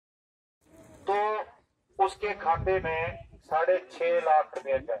उसके खाते में 6.5 लाख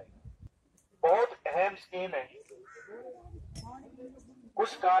रुपए जाए। बहुत अहम स्कीम है।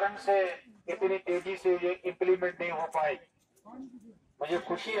 कुछ कारण से इतनी तेजी से ये इम्प्लीमेंट नहीं हो पाई। मुझे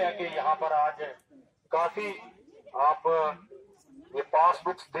खुशी है कि यहाँ पर आज काफी आप ये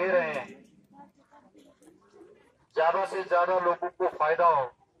पासबुक्स दे रहे हैं, ज्यादा से ज्यादा लोगों को फायदा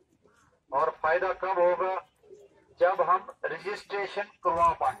हो। और फायदा कब होगा? जब हम रजिस्ट्रेशन करवा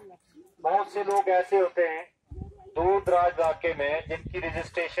पाए। बहुत से लोग ऐसे होते हैं दूर दराज इलाके में जिनकी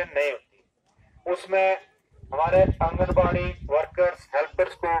रजिस्ट्रेशन नहीं होती। उसमें हमारे आंगनबाड़ी वर्कर्स,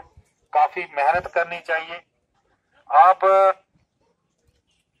 हेल्पर्स को काफी मेहनत करनी चाहिए। आप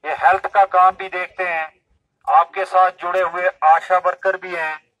ये हेल्थ का काम भी देखते हैं, आपके साथ जुड़े हुए आशा वर्कर भी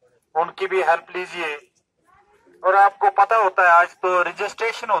हैं, उनकी भी हेल्प लीजिए। और आपको पता होता है आज तो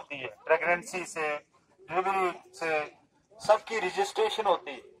रजिस्ट्रेशन होती है, प्रेगनेंसी से डिलीवरी से सबकी रजिस्ट्रेशन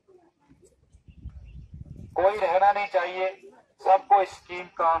होती है। कोई रहना नहीं चाहिए, सबको इस स्कीम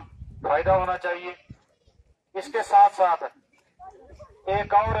का फायदा होना चाहिए। इसके साथ साथ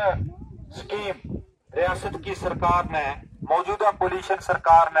एक और स्कीम रियासत की सरकार ने, मौजूदा पोल्यूशन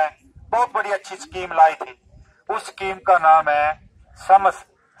सरकार ने बहुत बड़ी अच्छी स्कीम लाई थी। उस स्कीम का नाम है समस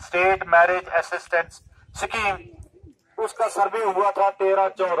स्टेट मैरिज असिस्टेंस स्कीम। उसका सर्वे हुआ था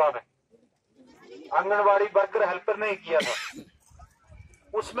 13-14 में। आंगनबाड़ी वर्कर हेल्पर ने किया था,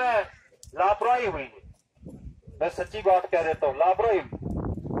 उसमें लापरवाही हुई है। मैं सच्ची बात कह देता हूँ, लापरवाही।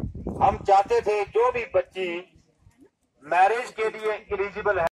 हम चाहते थे जो भी बच्ची मैरिज के लिए एलिजिबल है